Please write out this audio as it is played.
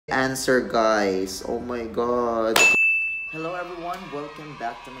answer, guys. Oh my god. Hello everyone, welcome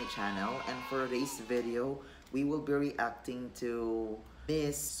back to my channel, and for today's video we will be reacting to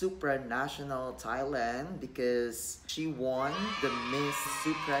Miss Supranational Thailand because she won the Miss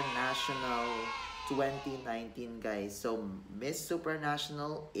Supranational 2019, guys. So Miss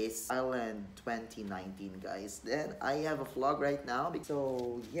Supranational is Thailand 2019, guys. Then I have a vlog right now,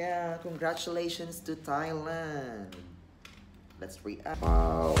 so yeah, congratulations to Thailand. Let's react.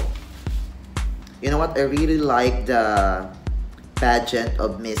 Wow. You know what? I really like the pageant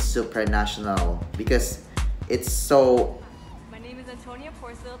of Miss Supranational because it's so... My name is Antonia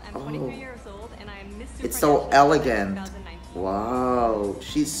Porsild. I'm 23 years old and I'm Miss Supranational. It's so elegant. 2019. Wow.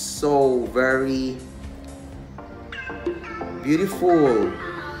 She's so very beautiful.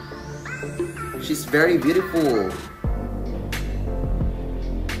 She's very beautiful.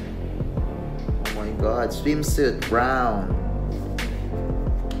 Oh my god. Swimsuit brown.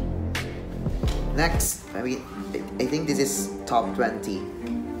 Next, I think this is top 20.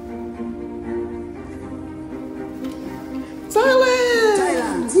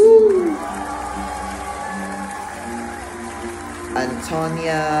 Thailand! Woo!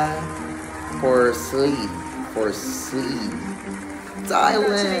 Antonia Porsild. Thailand!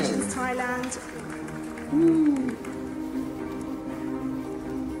 Congratulations, Thailand. Woo!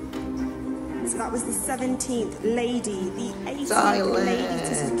 So that was the 17th lady. The 18th Thailand. lady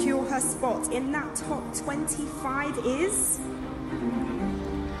to secure her spot in that top 25 is...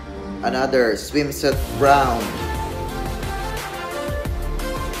 Another swimsuit brown.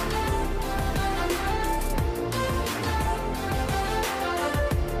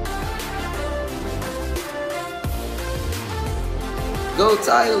 Go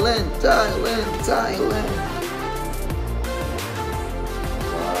Thailand, Thailand, Thailand.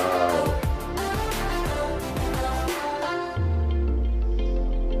 Wow.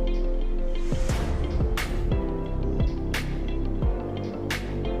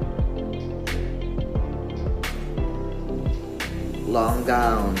 Long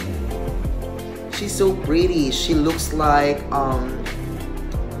gown. She's so pretty. She looks like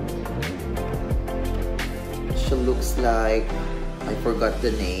I forgot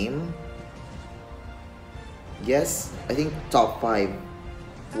the name. Yes, I think top 5.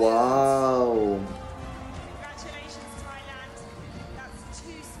 Wow. Congratulations, Thailand. That's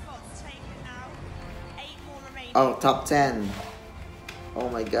 2 spots taken now. 8 more remaining. Oh, top 10. Oh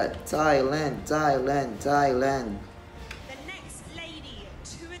my god. Thailand, Thailand, Thailand. The next lady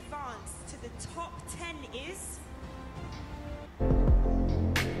to advance to the top 10 is...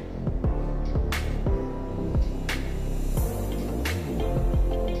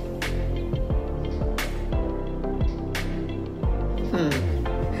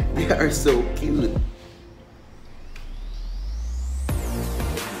 They are so cute.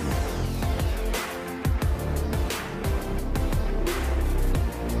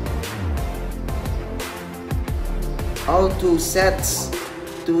 Oh, 2 sets.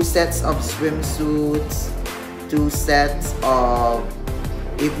 2 sets of swimsuits. 2 sets of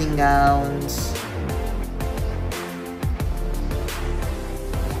evening gowns.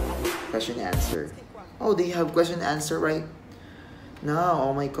 Question answer. Oh, they have question answer right now.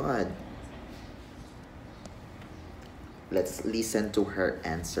 Oh my god. Let's listen to her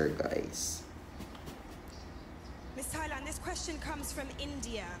answer, guys. Miss Thailand, this question comes from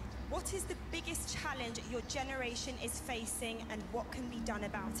India. What is the biggest challenge your generation is facing and what can be done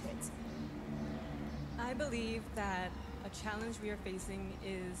about it? I believe that a challenge we are facing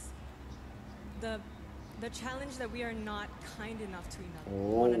is the challenge that we are not kind enough to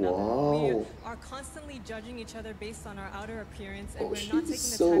one another. Wow. We are constantly judging each other based on our outer appearance, and Oh, we're not taking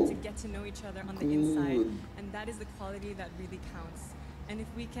she's the time so to get to know each other on the good. inside. And that is the quality that really counts. And if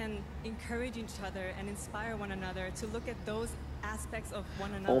we can encourage each other and inspire one another to look at those aspects of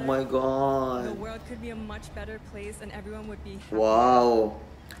one another, Oh my the god. world could be a much better place and everyone would be happy. Wow.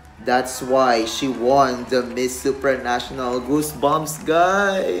 That's why she won the Miss Supranational. Goosebumps,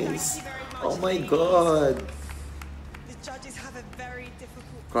 guys. Thank you very much, Oh my ladies. god. The judges have a very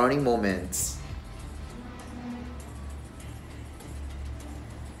difficult... Crowning moments.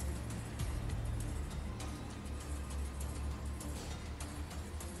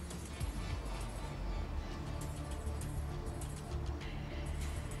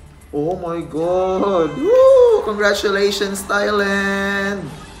 Oh my god. Woo! Congratulations, Thailand.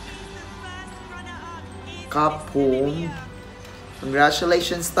 Kapum.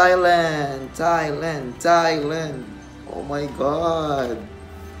 Congratulations, Thailand. Thailand. Oh my god.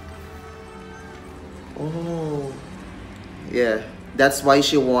 Oh. Yeah. That's why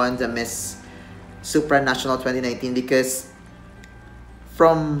she won the Miss Supranational 2019, because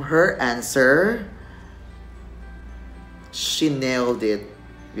from her answer, she nailed it.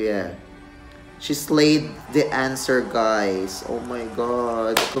 Yeah. She slayed the answer, guys. Oh my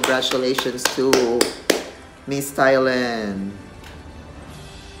god. Congratulations to Miss Thailand.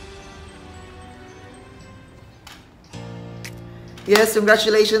 Yes,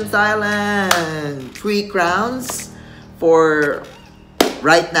 congratulations, Thailand. 3 crowns for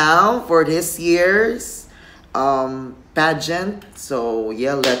right now for this year's pageant. So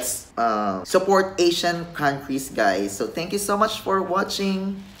yeah, let's support Asian countries, guys. So thank you so much for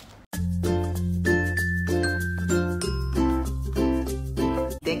watching.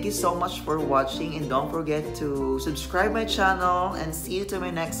 Thank you so much for watching, and don't forget to subscribe my channel, and see you to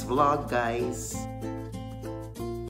my next vlog, guys.